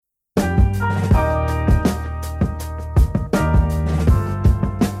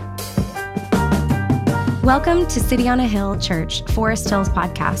Welcome to City on a Hill Church, Forest Hills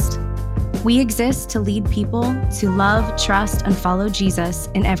podcast. We exist to lead people to love, trust, and follow Jesus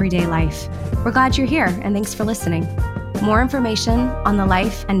in everyday life. We're glad you're here, and thanks for listening. More information on the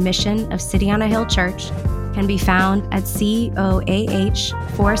life and mission of City on a Hill Church can be found at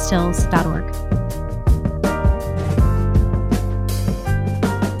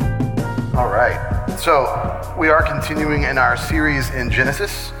coahforesthills.org. All right, so we are continuing in our series in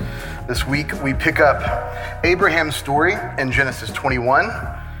Genesis. This week we pick up Abraham's story in Genesis 21.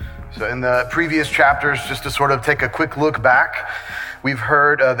 So in the previous chapters, just to sort of take a quick look back, we've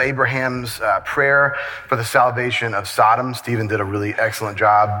heard of Abraham's prayer for the salvation of Sodom. Stephen did a really excellent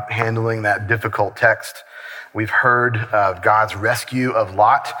job handling that difficult text. We've heard of God's rescue of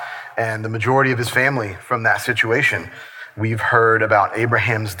Lot and the majority of his family from that situation. We've heard about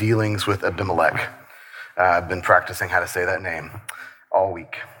Abraham's dealings with Abimelech. I've been practicing how to say that name all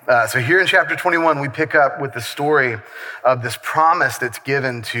week. So here in chapter 21, we pick up with the story of this promise that's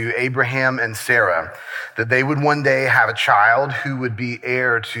given to Abraham and Sarah, that they would one day have a child who would be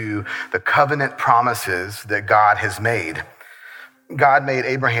heir to the covenant promises that God has made. God made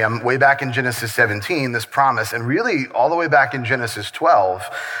Abraham, way back in Genesis 17, this promise, and really all the way back in Genesis 12,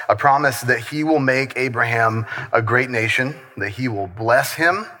 a promise that he will make Abraham a great nation, that he will bless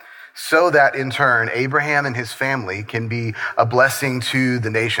him, so that in turn, Abraham and his family can be a blessing to the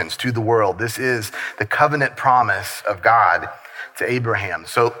nations, to the world. This is the covenant promise of God to Abraham.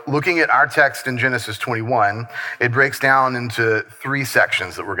 So looking at our text in Genesis 21, it breaks down into three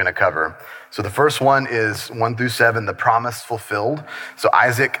sections that we're going to cover. So the first one is 1 through 7, the promise fulfilled. So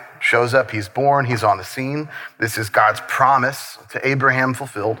Isaac shows up, he's born, he's on the scene. This is God's promise to Abraham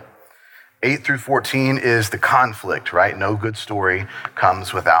fulfilled. 8 through 14 is the conflict, right? No good story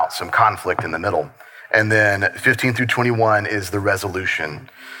comes without some conflict in the middle. And then 15 through 21 is the resolution.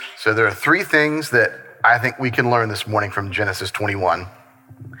 So there are three things that I think we can learn this morning from Genesis 21,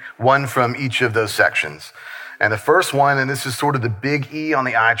 one from each of those sections. And the first one, and this is sort of the big E on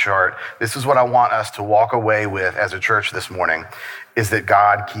the eye chart, this is what I want us to walk away with as a church this morning, is that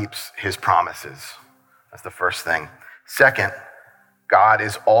God keeps his promises. That's the first thing. Second, God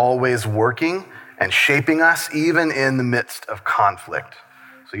is always working and shaping us, even in the midst of conflict.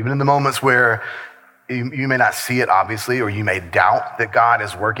 So even in the moments where you may not see it, obviously, or you may doubt that God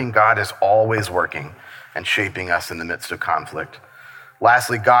is working, God is always working and shaping us in the midst of conflict.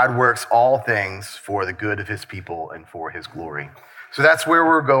 Lastly, God works all things for the good of his people and for his glory. So that's where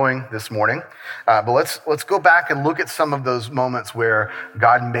we're going this morning. But let's go back and look at some of those moments where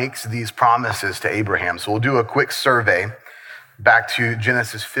God makes these promises to Abraham. So we'll do a quick survey back to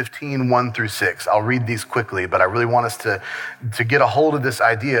Genesis 15, 1 through 6. I'll read these quickly, but I really want us to get a hold of this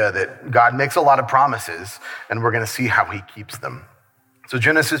idea that God makes a lot of promises, and we're going to see how he keeps them. So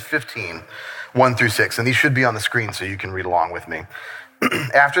Genesis 15, 1 through 6, and these should be on the screen so you can read along with me.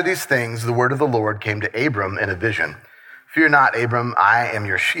 After these things, the word of the Lord came to Abram in a vision. Fear not, Abram, I am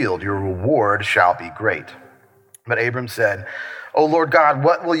your shield. Your reward shall be great. But Abram said, O Lord God,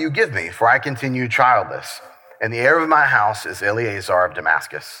 what will you give me? For I continue childless. And the heir of my house is Eliezer of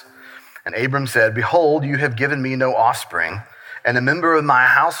Damascus. And Abram said, Behold, you have given me no offspring, and a member of my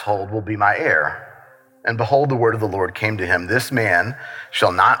household will be my heir. And behold, the word of the Lord came to him, This man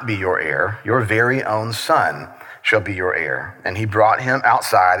shall not be your heir, your very own son shall be your heir. And he brought him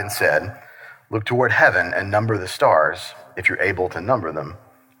outside and said, Look toward heaven and number the stars, if you're able to number them.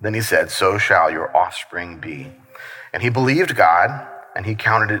 Then he said, So shall your offspring be. And he believed God, and he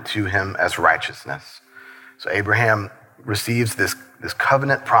counted it to him as righteousness. So Abraham receives this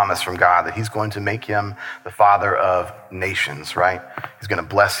covenant promise from God that he's going to make him the father of nations, right? He's going to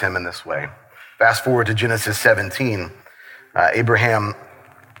bless him in this way. Fast forward to Genesis 17. Abraham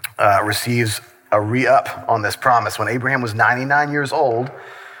receives a re-up on this promise. When Abraham was 99 years old,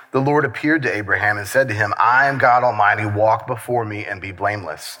 the Lord appeared to Abraham and said to him, I am God Almighty, walk before me and be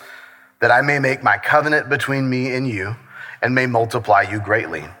blameless, that I may make my covenant between me and you and may multiply you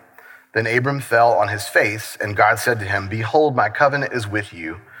greatly. Then Abram fell on his face, and God said to him, Behold, my covenant is with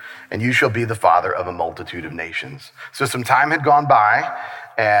you, and you shall be the father of a multitude of nations. So some time had gone by,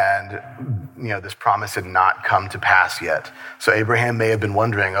 and this promise had not come to pass yet. So Abraham may have been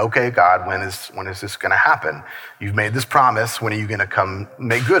wondering, okay, God, when is this going to happen? You've made this promise. When are you going to come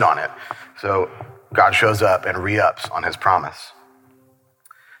make good on it? So God shows up and re-ups on his promise.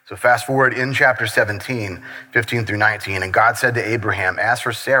 So fast forward in chapter 17, 15 through 19, and God said to Abraham, As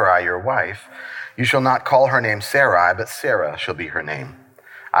for Sarai, your wife, you shall not call her name Sarai, but Sarah shall be her name.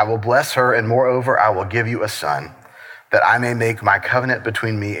 I will bless her, and moreover, I will give you a son, that I may make my covenant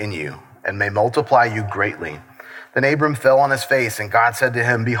between me and you, and may multiply you greatly. Then Abram fell on his face, and God said to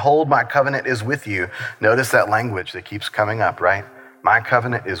him, behold, my covenant is with you. Notice that language that keeps coming up, right? My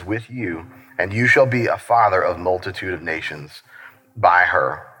covenant is with you, and you shall be a father of multitude of nations by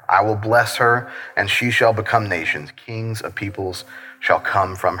her. I will bless her, and she shall become nations. Kings of peoples shall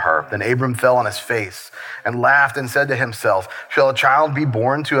come from her. Then Abram fell on his face and laughed and said to himself, shall a child be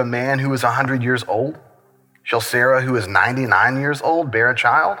born to a man who is 100 years old? Shall Sarah, who is 99 years old, bear a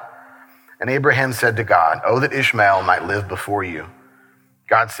child? And Abraham said to God, oh, that Ishmael might live before you.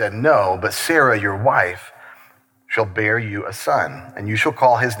 God said, no, but Sarah, your wife, shall bear you a son, and you shall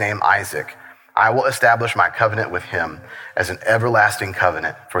call his name Isaac. I will establish my covenant with him as an everlasting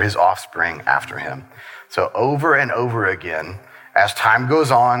covenant for his offspring after him. So over and over again, as time goes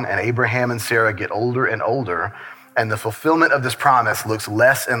on and Abraham and Sarah get older and older, and the fulfillment of this promise looks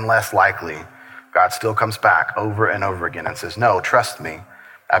less and less likely, God still comes back over and over again and says, no, trust me.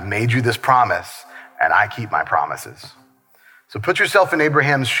 I've made you this promise, and I keep my promises. So put yourself in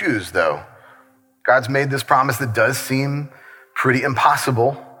Abraham's shoes, though. God's made this promise that does seem pretty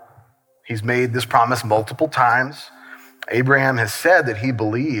impossible. He's made this promise multiple times. Abraham has said that he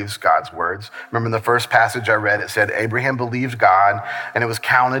believes God's words. Remember in the first passage I read, it said, Abraham believed God, and it was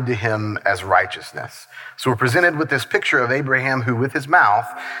counted to him as righteousness. So we're presented with this picture of Abraham who, with his mouth,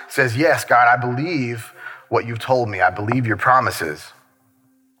 says, yes, God, I believe what you've told me. I believe your promises.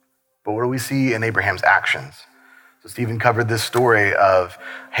 But what do we see in Abraham's actions? So Stephen covered this story of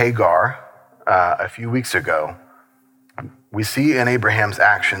Hagar a few weeks ago. We see in Abraham's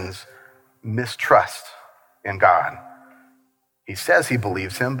actions mistrust in God. He says he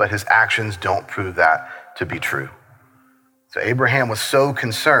believes him, but his actions don't prove that to be true. So Abraham was so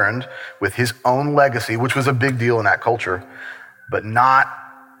concerned with his own legacy, which was a big deal in that culture, but not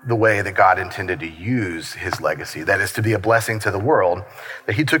the way that God intended to use his legacy, that is to be a blessing to the world,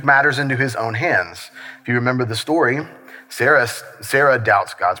 that he took matters into his own hands. If you remember the story, Sarah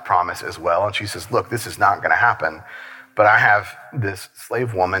doubts God's promise as well, and she says, look, this is not going to happen, but I have this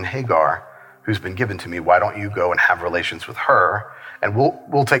slave woman, Hagar, who's been given to me. Why don't you go and have relations with her, and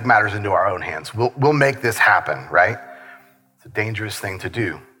we'll take matters into our own hands. We'll make this happen, right? It's a dangerous thing to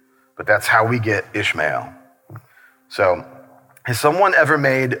do, but that's how we get Ishmael. So, has someone ever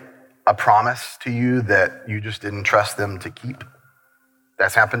made a promise to you that you just didn't trust them to keep?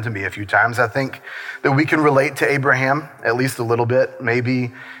 That's happened to me a few times. I think that we can relate to Abraham, at least a little bit.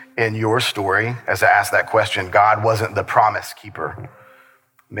 Maybe in your story, as I asked that question, God wasn't the promise keeper.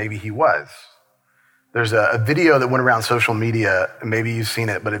 Maybe he was. There's a video that went around social media, maybe you've seen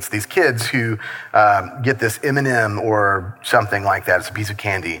it, but it's these kids who get this M&M or something like that. It's a piece of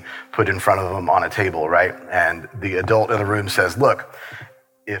candy put in front of them on a table, right? And the adult in the room says, look,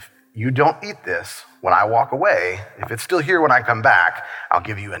 if you don't eat this when I walk away, if it's still here when I come back, I'll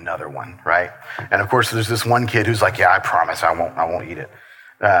give you another one, right? And of course, there's this one kid who's like, yeah, I promise I won't eat it.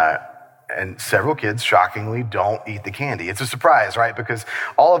 And several kids, shockingly, don't eat the candy. It's a surprise, right? Because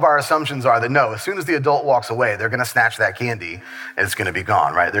all of our assumptions are that no, as soon as the adult walks away, they're going to snatch that candy and it's going to be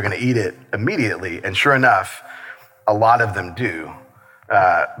gone, right? They're going to eat it immediately. And sure enough, a lot of them do.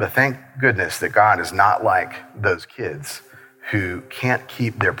 But thank goodness that God is not like those kids who can't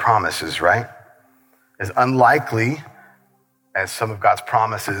keep their promises, right? As unlikely as some of God's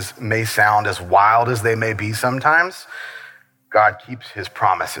promises may sound, as wild as they may be sometimes, God keeps his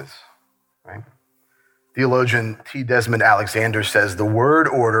promises. Right? Theologian T. Desmond Alexander says the word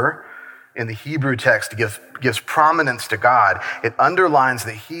order in the Hebrew text gives prominence to God. It underlines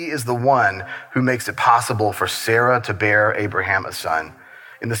that he is the one who makes it possible for Sarah to bear Abraham a son.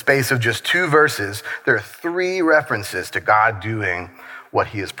 In the space of just 2 verses, there are 3 references to God doing what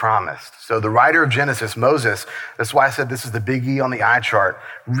he has promised. So the writer of Genesis, Moses, that's why I said this is the biggie on the eye chart,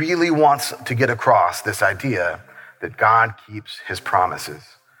 really wants to get across this idea that God keeps his promises.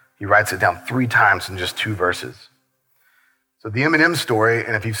 He writes it down 3 times in just 2 verses. So the M&M story,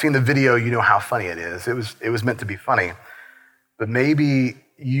 and if you've seen the video, you know how funny it is. It was meant to be funny, but maybe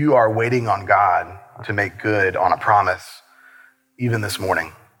you are waiting on God to make good on a promise even this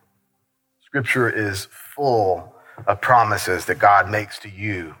morning. Scripture is full of promises that God makes to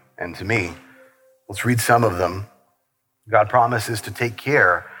you and to me. Let's read some of them. God promises to take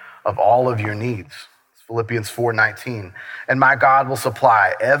care of all of your needs. Philippians 4:19, and my God will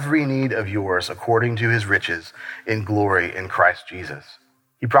supply every need of yours according to his riches in glory in Christ Jesus.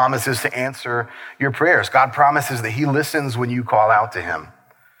 He promises to answer your prayers. God promises that he listens when you call out to him.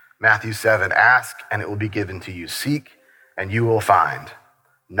 Matthew 7, ask and it will be given to you. Seek and you will find.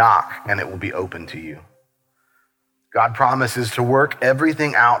 Knock and it will be open to you. God promises to work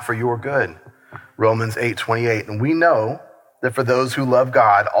everything out for your good. Romans 8:28, and we know that for those who love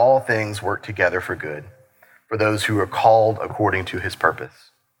God, all things work together for good. for those who are called according to his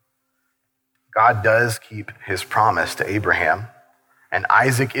purpose. God does keep his promise to Abraham, and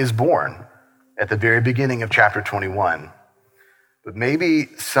Isaac is born at the very beginning of chapter 21. But maybe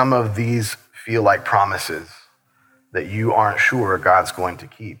some of these feel like promises that you aren't sure God's going to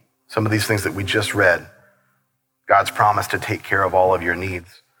keep. Some of these things that we just read, God's promise to take care of all of your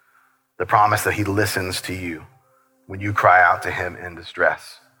needs, the promise that he listens to you when you cry out to him in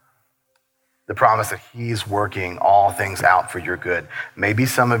distress, the promise that he's working all things out for your good. Maybe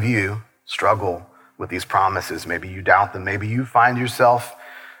some of you struggle with these promises. Maybe you doubt them. Maybe you find yourself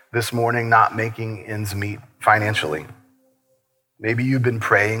this morning not making ends meet financially. Maybe you've been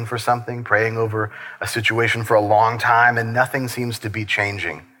praying for something, praying over a situation for a long time, and nothing seems to be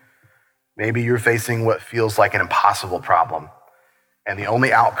changing. Maybe you're facing what feels like an impossible problem, and the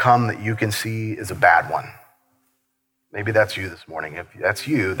only outcome that you can see is a bad one. Maybe that's you this morning. If that's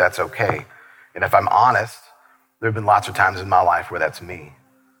you, that's okay. And if I'm honest, there have been lots of times in my life where that's me.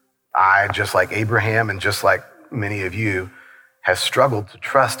 I, just like Abraham and just like many of you, has struggled to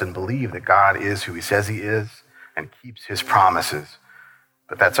trust and believe that God is who he says he is and keeps his promises.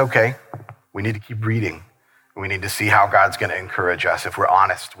 But that's okay. We need to keep reading. We need to see how God's going to encourage us if we're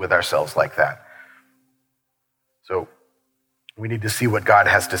honest with ourselves like that. So we need to see what God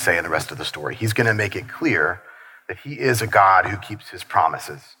has to say in the rest of the story. He's going to make it clear that he is a God who keeps his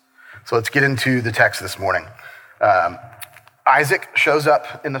promises. So let's get into the text this morning. Isaac shows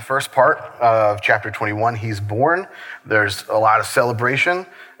up in the first part of chapter 21. He's born. There's a lot of celebration.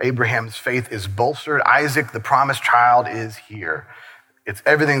 Abraham's faith is bolstered. Isaac, the promised child, is here.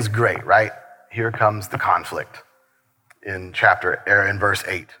 Everything's great, right? Here comes the conflict in verse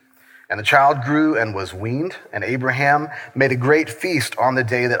 8. And the child grew and was weaned, and Abraham made a great feast on the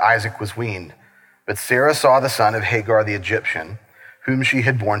day that Isaac was weaned. But Sarah saw the son of Hagar the Egyptian, whom she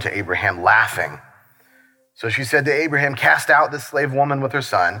had borne to Abraham, laughing. So she said to Abraham, "Cast out this slave woman with her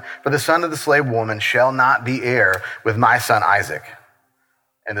son, for the son of the slave woman shall not be heir with my son Isaac."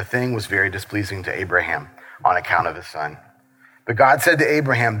 And the thing was very displeasing to Abraham on account of his son. But God said to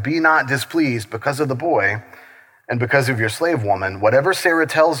Abraham, "Be not displeased because of the boy and because of your slave woman. Whatever Sarah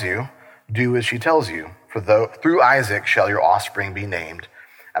tells you, do as she tells you. For through Isaac shall your offspring be named.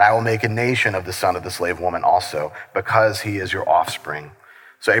 And I will make a nation of the son of the slave woman also, because he is your offspring."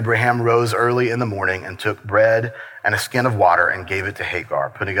 So Abraham rose early in the morning and took bread and a skin of water and gave it to Hagar,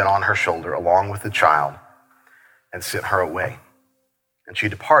 putting it on her shoulder along with the child, and sent her away. And she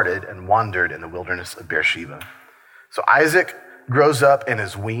departed and wandered in the wilderness of Beersheba. So Isaac grows up and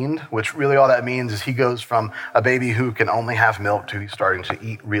is weaned, which really all that means is he goes from a baby who can only have milk to he's starting to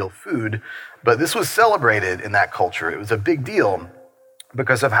eat real food. But this was celebrated in that culture. It was a big deal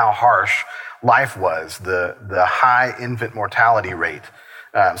because of how harsh life was, the high infant mortality rate.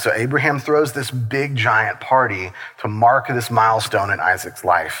 So Abraham throws this big giant party to mark this milestone in Isaac's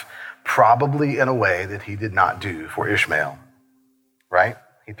life, probably in a way that he did not do for Ishmael, right?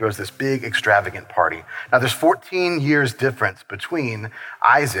 He throws this big extravagant party. Now there's 14 years difference between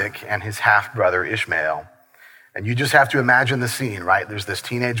Isaac and his half-brother Ishmael. And you just have to imagine the scene, right? There's this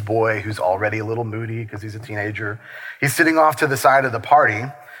teenage boy who's already a little moody because he's a teenager. He's sitting off to the side of the party,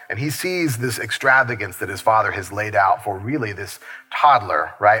 and he sees this extravagance that his father has laid out for really this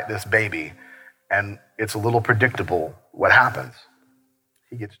toddler, right? This baby. And it's a little predictable what happens.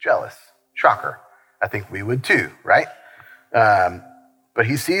 He gets jealous. Shocker. I think we would too, right? But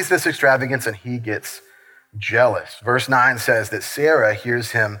he sees this extravagance and he gets jealous. Verse 9 says that Sarah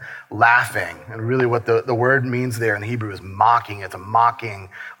hears him laughing. And really what the word means there in Hebrew is mocking. It's a mocking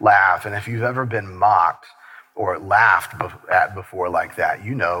laugh. And if you've ever been mocked or laughed at before like that,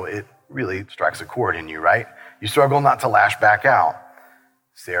 you know it really strikes a chord in you, right? You struggle not to lash back out.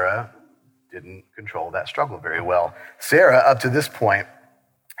 Sarah didn't control that struggle very well. Sarah, up to this point,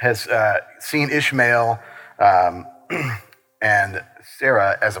 has seen Ishmael and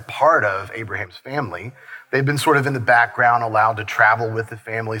Sarah as a part of Abraham's family. They've been sort of in the background, allowed to travel with the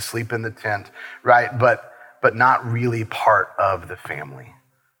family, sleep in the tent, right? But not really part of the family.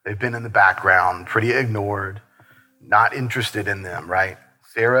 They've been in the background, pretty ignored, not interested in them, right?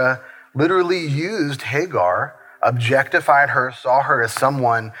 Sarah literally used Hagar, objectified her, saw her as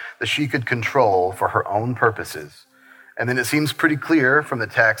someone that she could control for her own purposes. And then it seems pretty clear from the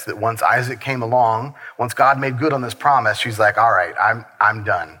text that once Isaac came along, once God made good on this promise, she's like, all right, I'm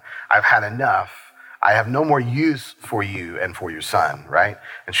done. I've had enough. I have no more use for you and for your son, right?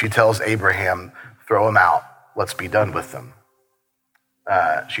 And she tells Abraham, throw him out. Let's be done with them.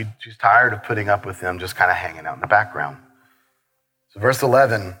 She's tired of putting up with them just kind of hanging out in the background. So verse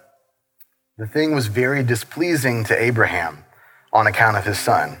 11, the thing was very displeasing to Abraham on account of his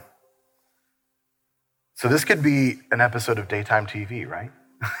son. So this could be an episode of daytime TV, right?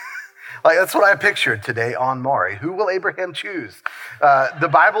 Like, that's what I pictured today on Maury. Who will Abraham choose? The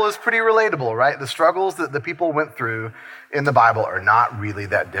Bible is pretty relatable, right? The struggles that the people went through in the Bible are not really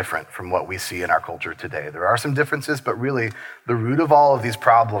that different from what we see in our culture today. There are some differences, but really the root of all of these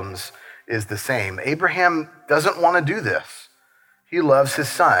problems is the same. Abraham doesn't want to do this. He loves his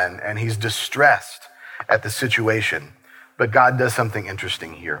son, and he's distressed at the situation. But God does something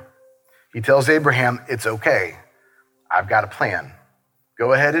interesting here. He tells Abraham, it's okay. I've got a plan.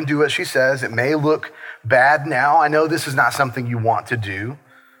 Go ahead and do what she says. It may look bad now. I know this is not something you want to do,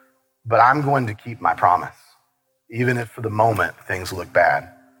 but I'm going to keep my promise, even if for the moment things look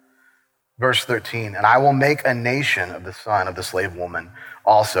bad. Verse 13, and I will make a nation of the son of the slave woman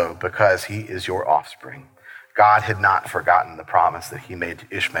also, because he is your offspring. God had not forgotten the promise that he made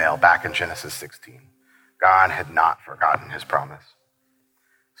to Ishmael back in Genesis 16. God had not forgotten his promise.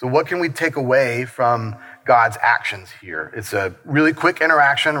 So what can we take away from God's actions here? It's a really quick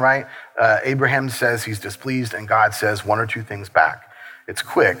interaction, right? Abraham says he's displeased, and God says one or two things back. It's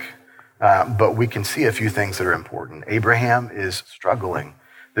quick, but we can see a few things that are important. Abraham is struggling.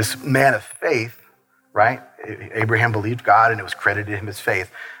 This man of faith, right? Abraham believed God, and it was credited him as faith,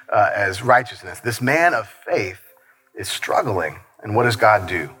 as righteousness. This man of faith is struggling. And what does God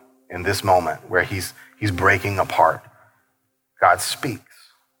do in this moment where he's breaking apart? God speaks.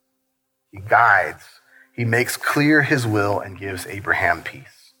 He guides. He makes clear his will and gives Abraham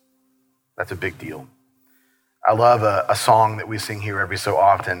peace. That's a big deal. I love a song that we sing here every so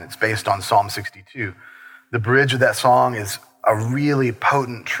often. It's based on Psalm 62. The bridge of that song is a really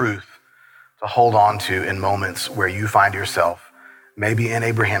potent truth to hold on to in moments where you find yourself maybe in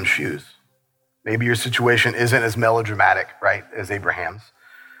Abraham's shoes. Maybe your situation isn't as melodramatic, right, as Abraham's.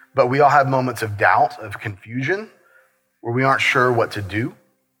 But we all have moments of doubt, of confusion, where we aren't sure what to do.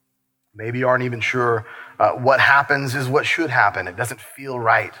 Maybe aren't even sure what happens is what should happen. It doesn't feel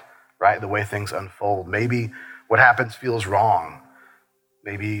right, the way things unfold. Maybe what happens feels wrong.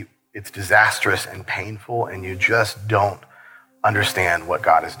 Maybe it's disastrous and painful, and you just don't understand what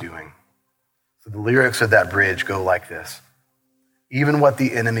God is doing. So the lyrics of that bridge go like this. Even what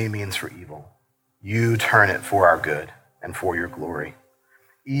the enemy means for evil, you turn it for our good and for your glory.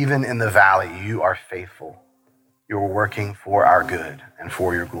 Even in the valley, you are faithful. You're working for our good and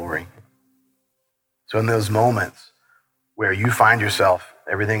for your glory. So in those moments where you find yourself,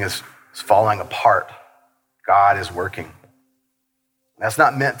 everything is falling apart, God is working. That's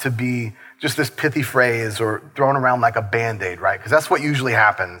not meant to be just this pithy phrase or thrown around like a Band-Aid, right? Because that's what usually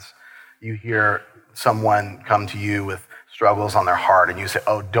happens. You hear someone come to you with struggles on their heart and you say,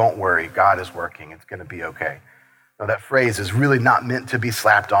 oh, don't worry, God is working. It's going to be okay. No, that phrase is really not meant to be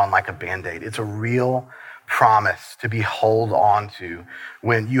slapped on like a Band-Aid. It's a real promise to be held on to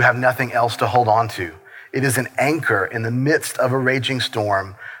when you have nothing else to hold on to. It is an anchor in the midst of a raging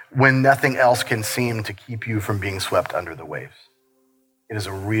storm when nothing else can seem to keep you from being swept under the waves. It is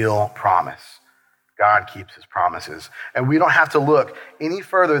a real promise. God keeps his promises. And we don't have to look any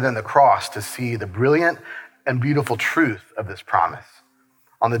further than the cross to see the brilliant and beautiful truth of this promise.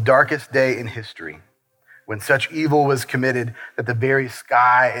 On the darkest day in history, when such evil was committed that the very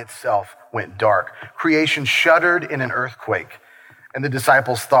sky itself went dark, creation shuddered in an earthquake, and the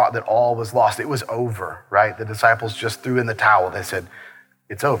disciples thought that all was lost. It was over, right? The disciples just threw in the towel. They said,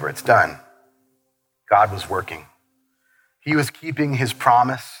 it's over, it's done. God was working. He was keeping his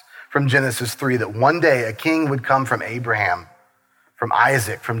promise from Genesis 3 that one day a king would come from Abraham, from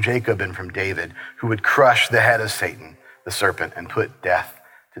Isaac, from Jacob, and from David, who would crush the head of Satan, the serpent, and put death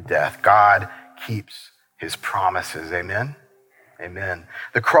to death. God keeps his promises. Amen? Amen.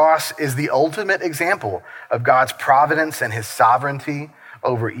 The cross is the ultimate example of God's providence and his sovereignty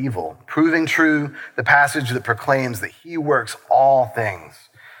over evil, proving true the passage that proclaims that he works all things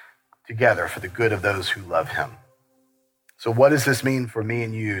together for the good of those who love him. So what does this mean for me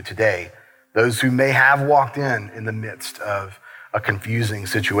and you today, those who may have walked in the midst of a confusing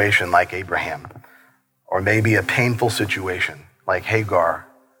situation like Abraham, or maybe a painful situation like Hagar?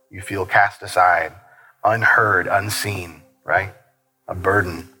 You feel cast aside, unheard, unseen, right? A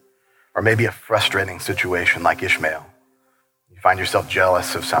burden, or maybe a frustrating situation like Ishmael. You find yourself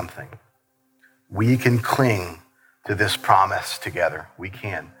jealous of something. We can cling to this promise together. We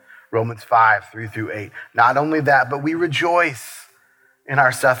can. Romans 5, 3-8. Not only that, but we rejoice in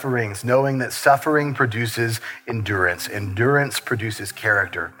our sufferings, knowing that suffering produces endurance. Endurance produces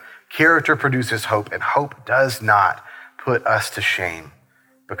character. Character produces hope, and hope does not put us to shame,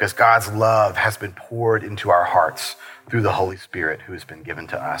 because God's love has been poured into our hearts through the Holy Spirit who has been given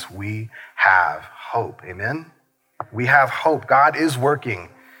to us. We have hope. Amen? We have hope. God is working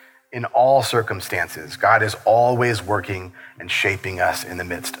in all circumstances, God is always working and shaping us in the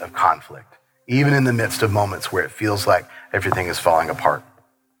midst of conflict, even in the midst of moments where it feels like everything is falling apart.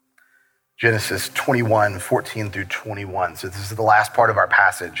 Genesis 21, 14 through 21. So this is the last part of our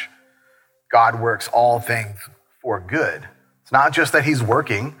passage. God works all things for good. It's not just that he's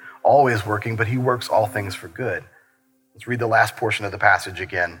working, always working, but he works all things for good. Let's read the last portion of the passage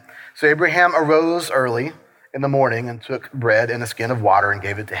again. So Abraham arose early in the morning and took bread and a skin of water and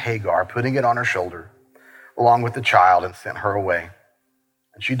gave it to Hagar, putting it on her shoulder, along with the child, and sent her away.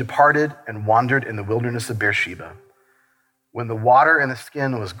 And she departed and wandered in the wilderness of Beersheba. When the water and the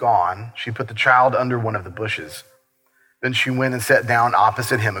skin was gone, she put the child under one of the bushes. Then she went and sat down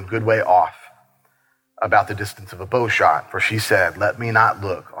opposite him a good way off, about the distance of a bow shot, for she said, "Let me not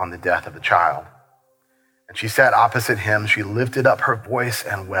look on the death of the child." And she sat opposite him. She lifted up her voice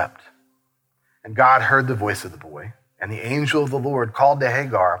and wept. And God heard the voice of the boy. And the angel of the Lord called to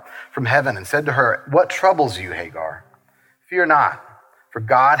Hagar from heaven and said to her, "What troubles you, Hagar? Fear not, for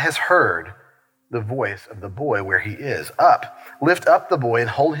God has heard the voice of the boy where he is. Up, lift up the boy and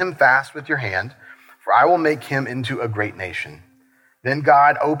hold him fast with your hand, for I will make him into a great nation." Then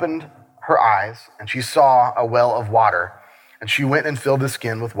God opened her eyes, and she saw a well of water, and she went and filled the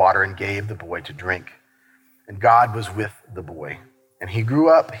skin with water and gave the boy to drink. And God was with the boy. And he grew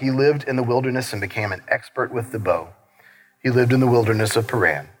up, he lived in the wilderness and became an expert with the bow. He lived in the wilderness of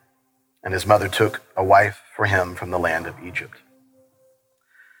Paran, and his mother took a wife for him from the land of Egypt.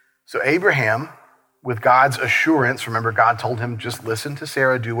 So Abraham, with God's assurance, remember God told him, just listen to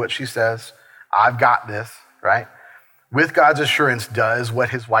Sarah, do what she says. I've got this, right? With God's assurance, does what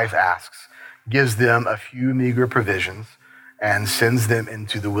his wife asks, gives them a few meager provisions, and sends them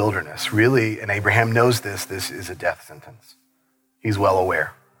into the wilderness. Really, and Abraham knows this is a death sentence. He's well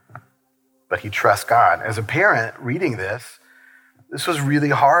aware, but he trusts God. As a parent reading this was really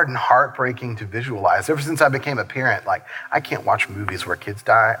hard and heartbreaking to visualize. Ever since I became a parent, I can't watch movies where kids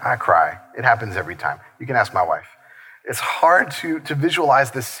die. I cry. It happens every time. You can ask my wife. It's hard to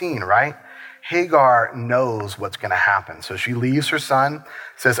visualize this scene, right? Hagar knows what's going to happen. So she leaves her son,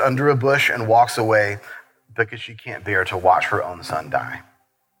 says under a bush, and walks away because she can't bear to watch her own son die.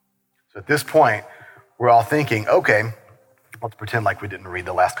 So at this point, we're all thinking, okay, let's pretend like we didn't read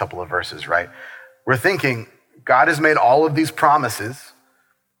the last couple of verses, right? We're thinking, God has made all of these promises,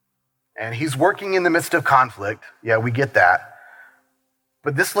 and he's working in the midst of conflict. Yeah, we get that.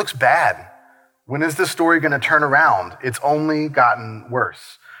 But this looks bad. When is this story going to turn around? It's only gotten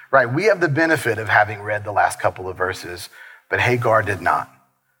worse, right? We have the benefit of having read the last couple of verses, but Hagar did not.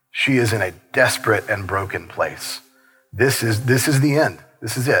 She is in a desperate and broken place. This is the end.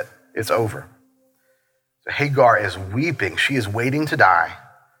 This is it. It's over. So Hagar is weeping. She is waiting to die.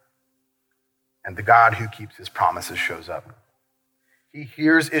 And the God who keeps his promises shows up. He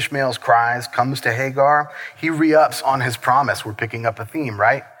hears Ishmael's cries, comes to Hagar. He re-ups on his promise. We're picking up a theme,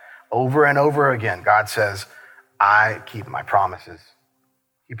 right? Over and over again, God says, I keep my promises.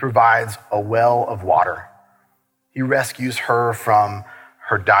 He provides a well of water. He rescues her from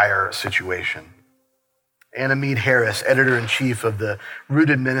her dire situation. Anna Meade Harris, editor-in-chief of the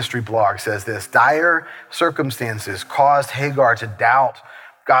Rooted Ministry blog, says this: dire circumstances caused Hagar to doubt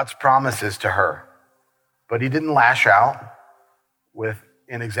God's promises to her, but he didn't lash out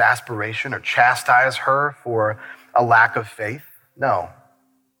in exasperation or chastise her for a lack of faith. No.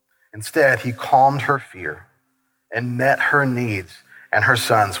 Instead, he calmed her fear and met her needs and her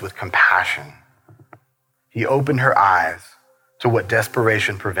son's with compassion. He opened her eyes to what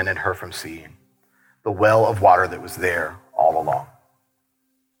desperation prevented her from seeing, the well of water that was there all along.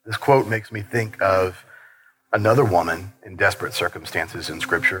 This quote makes me think of another woman in desperate circumstances in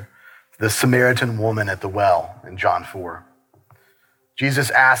Scripture, the Samaritan woman at the well in John 4.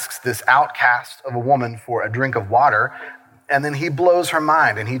 Jesus asks this outcast of a woman for a drink of water, and then he blows her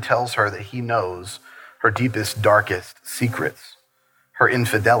mind and he tells her that he knows her deepest, darkest secrets, her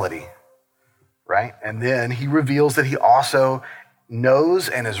infidelity, right? And then he reveals that he also knows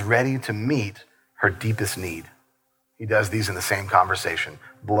and is ready to meet her deepest need. He does these in the same conversation,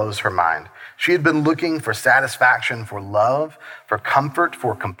 blows her mind. She had been looking for satisfaction, for love, for comfort,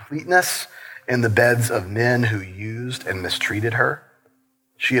 for completeness in the beds of men who used and mistreated her.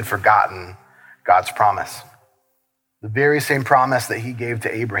 She had forgotten God's promise, the very same promise that he gave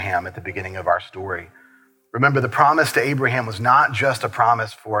to Abraham at the beginning of our story. Remember, the promise to Abraham was not just a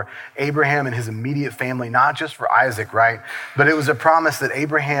promise for Abraham and his immediate family, not just for Isaac, right? But it was a promise that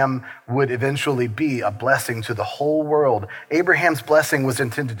Abraham would eventually be a blessing to the whole world. Abraham's blessing was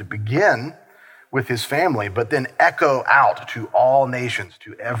intended to begin with his family, but then echo out to all nations,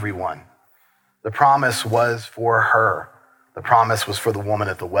 to everyone. The promise was for her, The promise was for the woman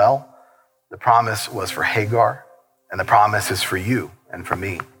at the well. The promise was for Hagar. And the promise is for you and for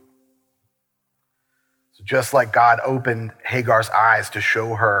me. So just like God opened Hagar's eyes to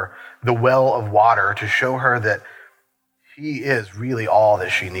show her the well of water, to show her that he is really all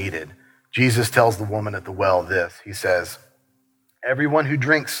that she needed, Jesus tells the woman at the well this. He says, everyone who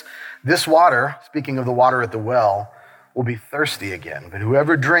drinks this water, speaking of the water at the well, will be thirsty again. But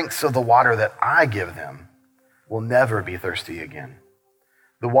whoever drinks of the water that I give them will never be thirsty again.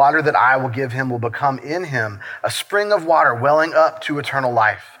 The water that I will give him will become in him a spring of water welling up to eternal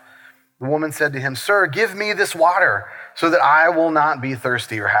life. The woman said to him, Sir, give me this water so that I will not be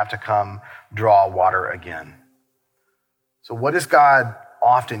thirsty or have to come draw water again. So what is God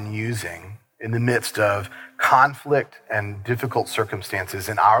often using in the midst of conflict and difficult circumstances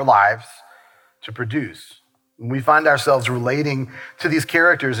in our lives to produce? When we find ourselves relating to these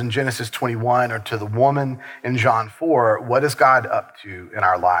characters in Genesis 21 or to the woman in John 4, what is God up to in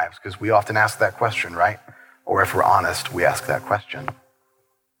our lives? Because we often ask that question, right? Or if we're honest, we ask that question.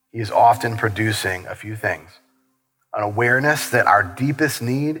 He is often producing a few things. An awareness that our deepest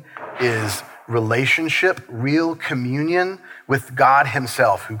need is relationship, real communion with God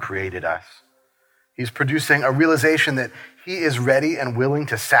himself who created us. He's producing a realization that he is ready and willing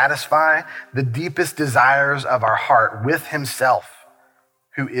to satisfy the deepest desires of our heart with himself,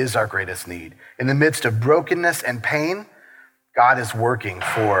 who is our greatest need. In the midst of brokenness and pain, God is working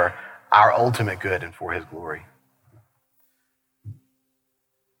for our ultimate good and for his glory.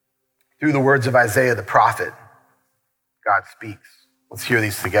 Through the words of Isaiah the prophet, God speaks. Let's hear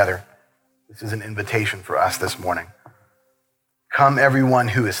these together. This is an invitation for us this morning. Come, everyone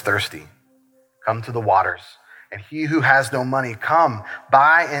who is thirsty, come to the waters. And he who has no money, come,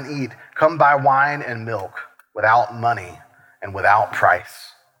 buy and eat. Come buy wine and milk without money and without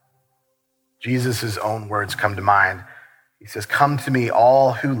price. Jesus' own words come to mind. He says, come to me,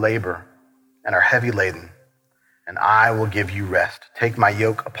 all who labor and are heavy laden, and I will give you rest. Take my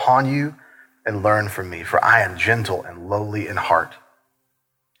yoke upon you and learn from me, for I am gentle and lowly in heart,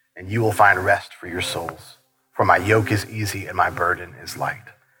 and you will find rest for your souls. For my yoke is easy and my burden is light.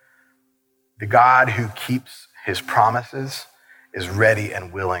 The God who keeps his promises is ready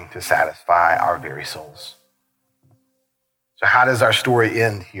and willing to satisfy our very souls. So how does our story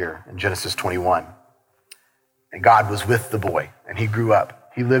end here in Genesis 21? And God was with the boy, and he grew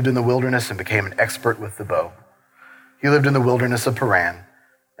up. He lived in the wilderness and became an expert with the bow. He lived in the wilderness of Paran,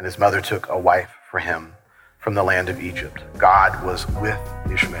 and his mother took a wife for him from the land of Egypt. God was with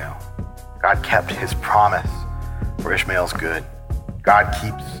Ishmael. God kept his promise for Ishmael's good. God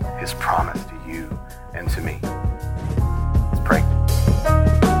keeps his promise to you and to me. Let's pray.